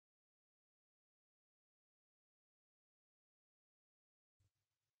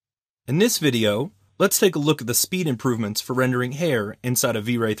In this video, let's take a look at the speed improvements for rendering hair inside of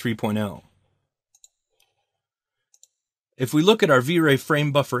V-Ray 3.0. If we look at our V-Ray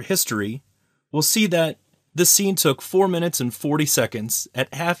frame buffer history, we'll see that this scene took 4 minutes and 40 seconds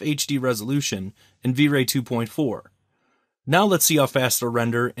at half HD resolution in V-Ray 2.4. Now let's see how fast it'll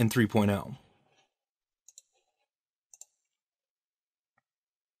render in 3.0.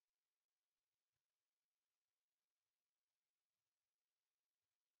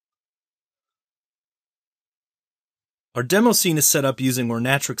 Our demo scene is set up using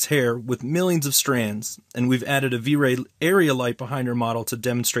Ornatrix hair with millions of strands, and we've added a V-Ray area light behind our model to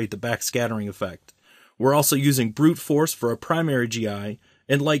demonstrate the backscattering effect. We're also using brute force for our primary GI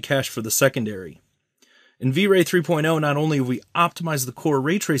and light cache for the secondary. In V-Ray 3.0, not only have we optimized the core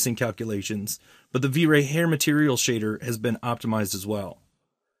ray tracing calculations, but the V-Ray hair material shader has been optimized as well.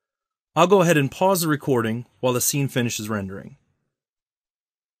 I'll go ahead and pause the recording while the scene finishes rendering.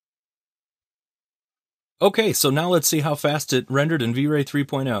 Okay, so now let's see how fast it rendered in V-Ray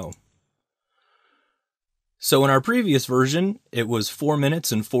 3.0. So in our previous version, it was 4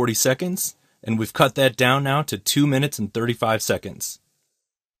 minutes and 40 seconds, and we've cut that down now to 2 minutes and 35 seconds.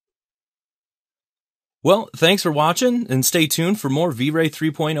 Well, thanks for watching, and stay tuned for more V-Ray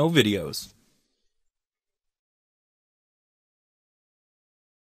 3.0 videos.